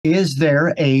Is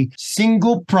there a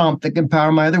single prompt that can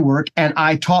power my other work? And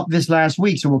I taught this last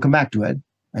week, so we'll come back to it.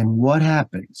 And what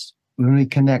happens when we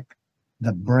connect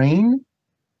the brain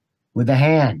with the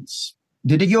hands?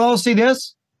 Did you all see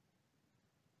this?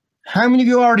 How many of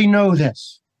you already know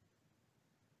this?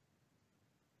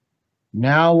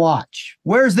 Now watch.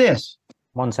 Where's this?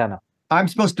 Montana. I'm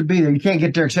supposed to be there. You can't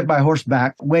get there except by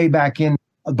horseback, way back in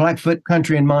Blackfoot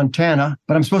country in Montana,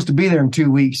 but I'm supposed to be there in 2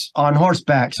 weeks on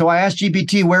horseback. So I asked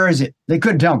GPT, where is it? They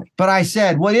couldn't tell me, but I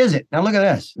said, what is it? Now look at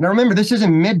this. Now remember, this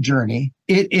isn't Mid-Journey.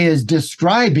 It is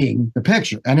describing the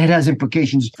picture, and it has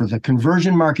implications for the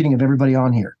conversion marketing of everybody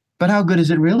on here. But how good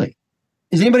is it really?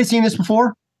 Has anybody seen this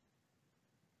before?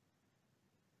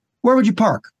 Where would you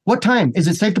park? What time? Is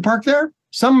it safe to park there?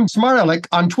 Some smart aleck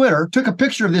on Twitter took a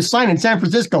picture of this sign in San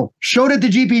Francisco, showed it to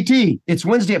GPT. It's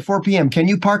Wednesday at 4 p.m. Can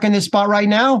you park in this spot right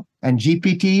now? And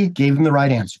GPT gave him the right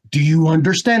answer. Do you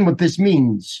understand what this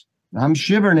means? I'm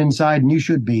shivering inside, and you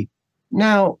should be.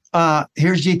 Now,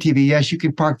 here's GTV. Yes, you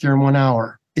can park there in 1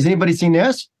 hour. Has anybody seen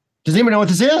this? Does anybody know what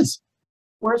this is?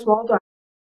 Where's Waldo?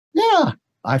 Yeah,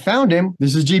 I found him.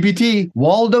 This is GPT.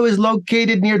 Waldo is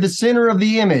located near the center of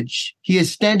the image. He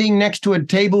is standing next to a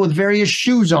table with various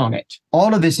shoes on it.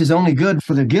 All of this is only good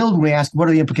for the guild when we ask, what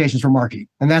are the implications for marketing?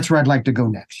 And that's where I'd like to go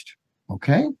next.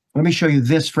 Okay, let me show you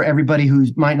this for everybody who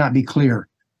might not be clear.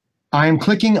 I am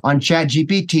clicking on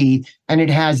ChatGPT, and it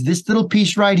has this little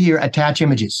piece right here, attach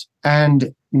images.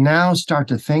 And now start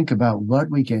to think about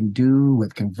what we can do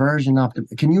with conversion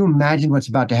optimization. Can you imagine what's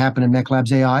about to happen in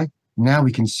Meclabs AI? Now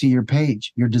we can see your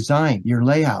page, your design, your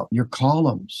layout, your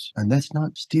columns, and let's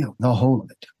not steal the whole of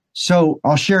it. So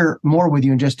I'll share more with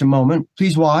you in just a moment.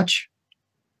 Please watch.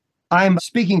 I'm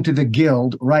speaking to the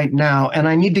guild right now, and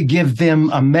I need to give them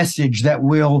a message that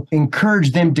will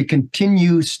encourage them to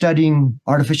continue studying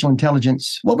artificial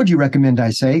intelligence. What would you recommend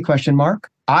I say? Question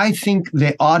mark. I think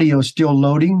the audio is still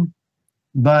loading,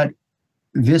 but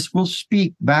this will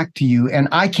speak back to you. And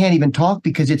I can't even talk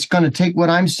because it's going to take what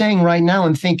I'm saying right now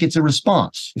and think it's a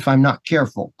response if I'm not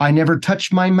careful. I never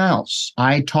touch my mouse.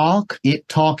 I talk, it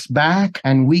talks back,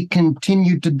 and we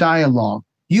continue to dialogue.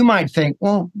 You might think,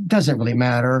 well, doesn't really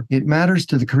matter. It matters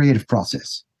to the creative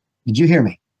process. Did you hear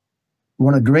me?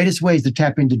 One of the greatest ways to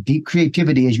tap into deep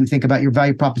creativity as you think about your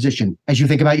value proposition, as you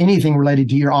think about anything related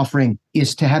to your offering,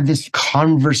 is to have this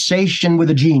conversation with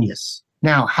a genius.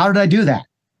 Now, how did I do that?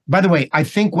 By the way, I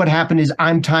think what happened is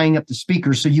I'm tying up the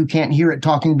speaker so you can't hear it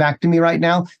talking back to me right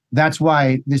now. That's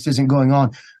why this isn't going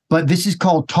on. But this is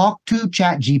called Talk to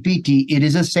ChatGPT. It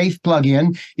is a safe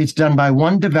plugin. It's done by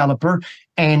one developer,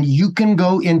 and you can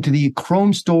go into the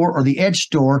Chrome store or the Edge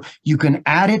store. You can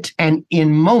add it, and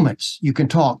in moments, you can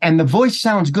talk. And the voice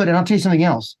sounds good. And I'll tell you something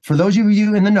else. For those of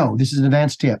you in the know, this is an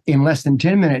advanced tip. In less than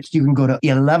 10 minutes, you can go to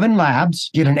 11 Labs,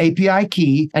 get an API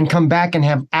key, and come back and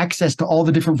have access to all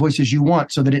the different voices you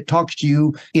want so that it talks to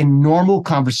you in normal,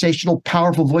 conversational,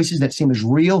 powerful voices that seem as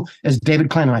real as David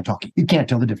Klein and I talking. You can't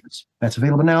tell the difference. That's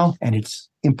available now, and its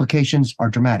implications are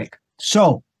dramatic.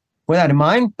 So, with that in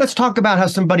mind, let's talk about how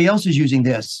somebody else is using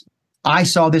this. I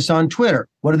saw this on Twitter.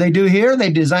 What do they do here? They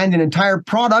designed an entire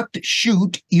product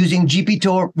shoot using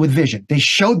GPT-4 with vision. They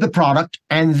showed the product,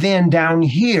 and then down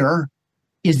here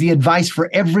is the advice for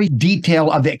every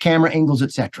detail of the camera angles,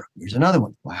 etc. Here's another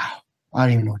one. Wow. I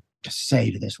don't even know what to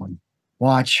say to this one.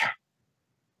 Watch.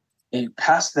 You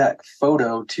pass that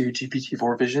photo to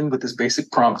GPT-4 Vision with this basic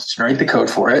prompt to generate the code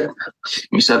for it.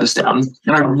 Let me set this down.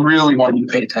 And I really want you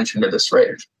to pay attention to this, right?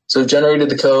 So I've generated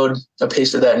the code. I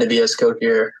pasted that into VS Code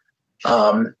here.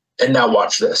 And now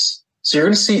watch this. So you're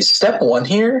going to see step one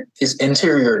here is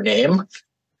enter your name.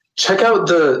 Check out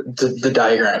the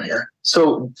diagram here.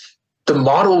 So the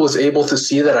model was able to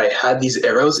see that I had these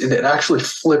arrows, and it actually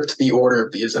flipped the order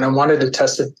of these. And I wanted to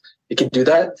test if it could do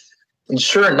that. And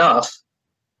sure enough,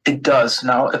 it does.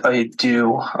 Now, if I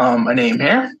do a name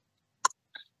here,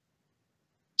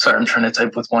 sorry, I'm trying to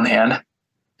type with one hand,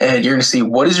 and you're going to see,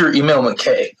 what is your email,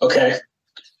 McKay? Okay.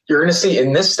 You're going to see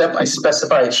in this step, I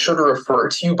specify it should refer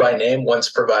to you by name once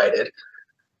provided.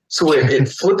 So it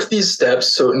flipped these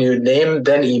steps. So it knew name,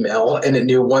 then email, and it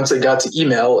knew once it got to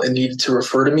email, it needed to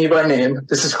refer to me by name.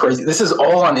 This is crazy. This is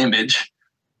all on image.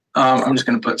 I'm just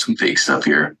going to put some fake stuff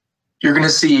here. You're going to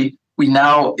see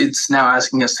it's now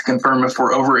asking us to confirm if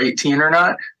we're over 18 or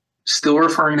not, still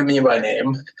referring to me by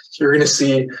name. You're going to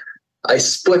see I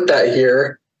split that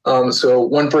here. So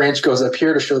one branch goes up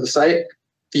here to show the site.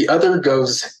 The other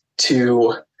goes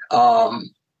to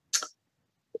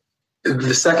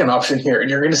the second option here. And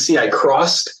you're going to see I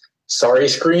crossed sorry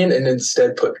screen and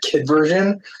instead put kid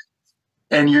version.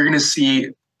 And you're going to see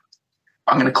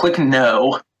I'm going to click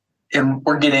no, and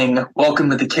we're getting welcome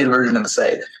to the kid version of the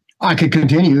site. I could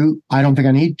continue. I don't think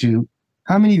I need to.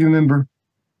 How many of you remember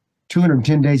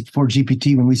 210 days before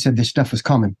GPT when we said this stuff was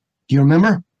coming? Do you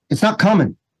remember? It's not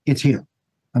coming. It's here.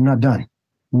 I'm not done.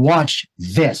 Watch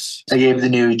this. I gave the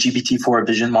new GPT-4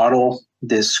 vision model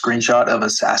this screenshot of a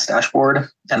SaaS dashboard,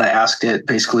 and I asked it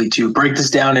basically to break this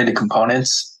down into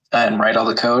components and write all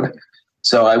the code.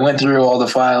 So I went through all the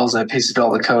files, I pasted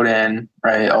all the code in,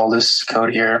 right, all this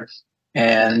code here,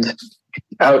 and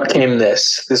out came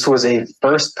this. This was a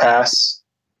first pass,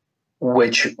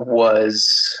 which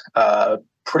was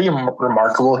pretty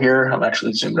remarkable here. I'm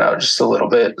actually zoomed out just a little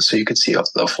bit so you can see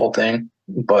the full thing.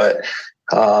 But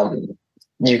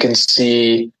you can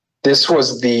see this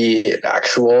was the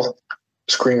actual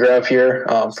screen grab here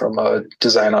from a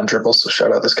design on Dribble. So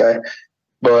shout out this guy.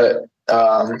 But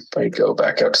if I go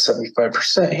back up to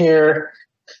 75% here,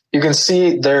 you can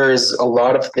see there's a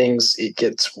lot of things it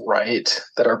gets right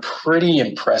that are pretty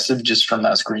impressive just from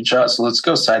that screenshot. So let's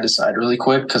go side to side really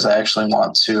quick because I actually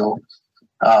want to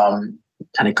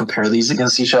kind of compare these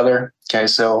against each other. Okay,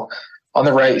 so on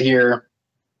the right here,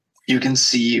 you can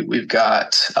see we've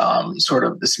got sort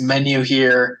of this menu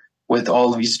here with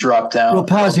all of these drop down. We'll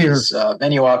pause here.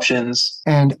 Menu options.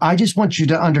 And I just want you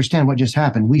to understand what just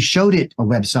happened. We showed it a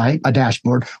website, a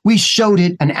dashboard. We showed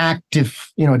it an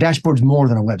active, a dashboard's more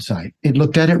than a website. It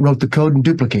looked at it, wrote the code, and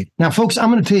duplicated. Now, folks, I'm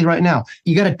going to tell you right now,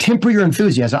 you got to temper your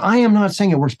enthusiasm. I am not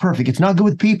saying it works perfect. It's not good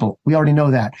with people. We already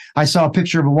know that. I saw a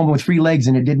picture of a woman with 3 legs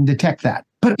and it didn't detect that.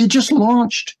 But it just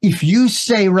launched. If you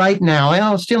say right now,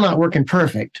 well, it's still not working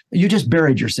perfect, you just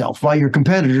buried yourself while your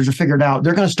competitors are figured out.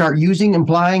 They're going to start using,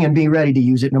 implying, and being ready to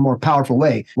use it in a more powerful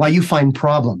way while you find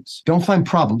problems. Don't find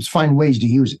problems, find ways to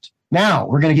use it. Now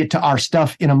we're going to get to our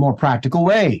stuff in a more practical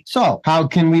way. So how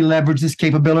can we leverage this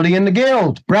capability in the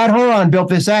guild? Brad Horon built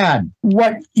this ad.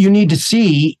 What you need to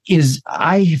see is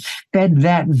I fed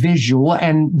that visual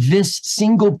and this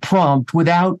single prompt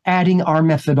without adding our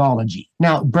methodology.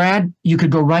 Now, Brad, you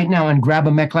could go right now and grab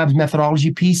a Meclabs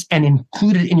methodology piece and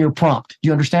include it in your prompt. Do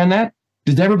you understand that?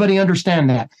 Does everybody understand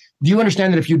that? Do you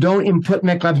understand that if you don't input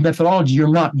Meclabs methodology,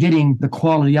 you're not getting the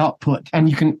quality output? And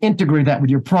you can integrate that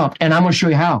with your prompt. And I'm going to show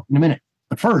you how in a minute.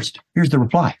 But first, here's the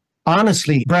reply.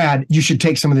 Honestly, Brad, you should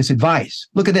take some of this advice.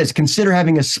 Look at this. Consider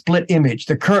having a split image,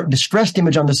 the current distressed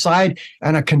image on the side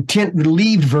and a content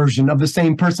relieved version of the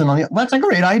same person on the other. That's a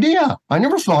great idea. I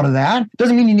never thought of that.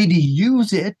 Doesn't mean you need to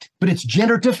use it, but it's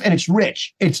generative and it's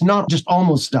rich. It's not just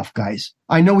almost stuff, guys.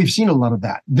 I know we've seen a lot of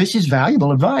that. This is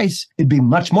valuable advice. It'd be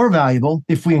much more valuable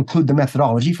if we include the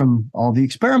methodology from all the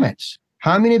experiments.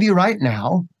 How many of you right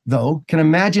now, though, can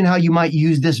imagine how you might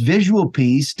use this visual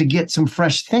piece to get some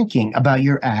fresh thinking about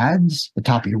your ads, the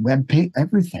top of your web page,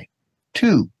 everything?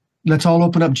 2, let's all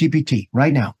open up GPT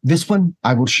right now. This one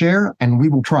I will share and we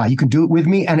will try. You can do it with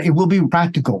me and it will be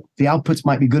practical. The outputs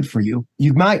might be good for you.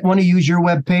 You might want to use your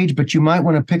web page, but you might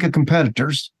want to pick a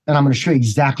competitor's and I'm going to show you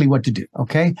exactly what to do.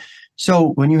 Okay. So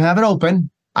when you have it open,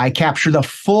 I capture the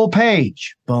full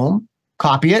page. Boom.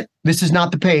 Copy it. This is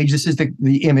not the page. This is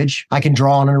the image. I can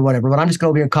draw on it or whatever, but I'm just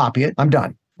going to copy it. I'm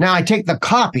done. Now I take the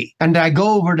copy and I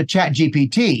go over to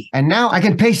ChatGPT and now I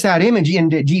can paste that image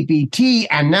into GPT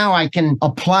and now I can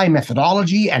apply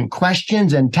methodology and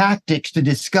questions and tactics to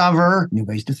discover new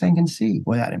ways to think and see.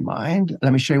 With that in mind,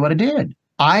 let me show you what I did.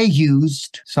 I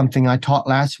used something I taught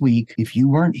last week. If you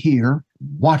weren't here,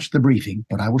 watch the briefing,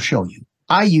 but I will show you.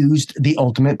 I used the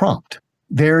ultimate prompt.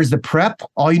 There's the prep.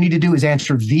 All you need to do is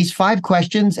answer these 5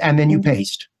 questions and then you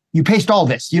paste. You paste all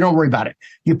this. You don't worry about it.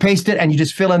 You paste it and you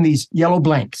just fill in these yellow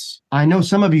blanks. I know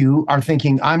some of you are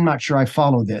thinking, I'm not sure I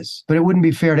follow this, but it wouldn't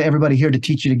be fair to everybody here to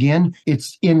teach it again.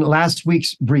 It's in last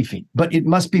week's briefing, but it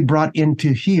must be brought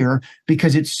into here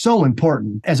because it's so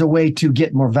important as a way to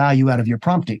get more value out of your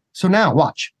prompting. So now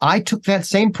watch. I took that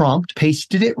same prompt,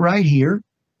 pasted it right here,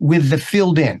 with the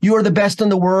filled in. You are the best in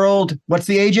the world. What's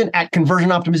the agent? At Conversion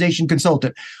Optimization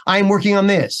Consultant. I am working on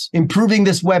this, improving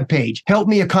this web page. Help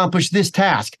me accomplish this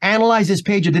task. Analyze this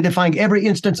page, identifying every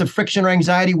instance of friction or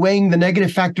anxiety, weighing the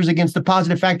negative factors against the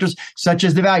positive factors, such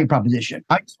as the value proposition.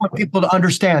 I just want people to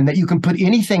understand that you can put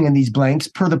anything in these blanks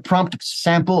per the prompt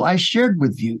sample I shared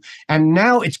with you. And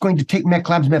now it's going to take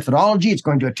Meclabs methodology. It's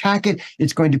going to attack it.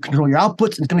 It's going to control your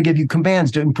outputs. It's going to give you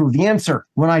commands to improve the answer.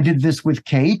 When I did this with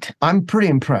Kate, I'm pretty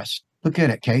impressed. Look at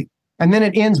it, Kate. And then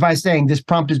it ends by saying this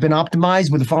prompt has been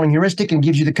optimized with the following heuristic and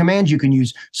gives you the commands you can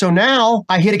use. So now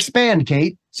I hit expand,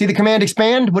 Kate. See the command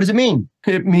expand? What does it mean?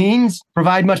 It means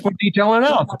provide much more detail and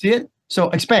analysis. See it? So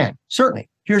expand, certainly.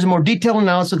 Here's a more detailed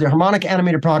analysis of the harmonic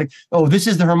animated product. Oh, this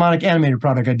is the harmonic animated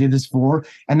product I did this for.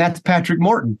 And that's Patrick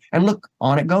Morton. And look,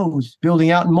 on it goes, building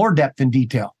out in more depth and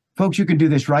detail. Folks, you can do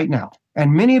this right now.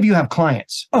 And many of you have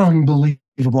clients. Unbelievable.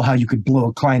 unbelievable how you could blow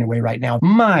a client away right now.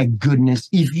 My goodness,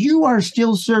 if you are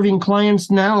still serving clients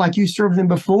now like you served them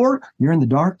before, you're in the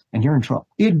dark and you're in trouble.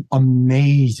 It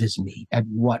amazes me at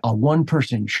what a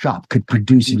one-person shop could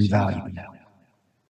produce in value now.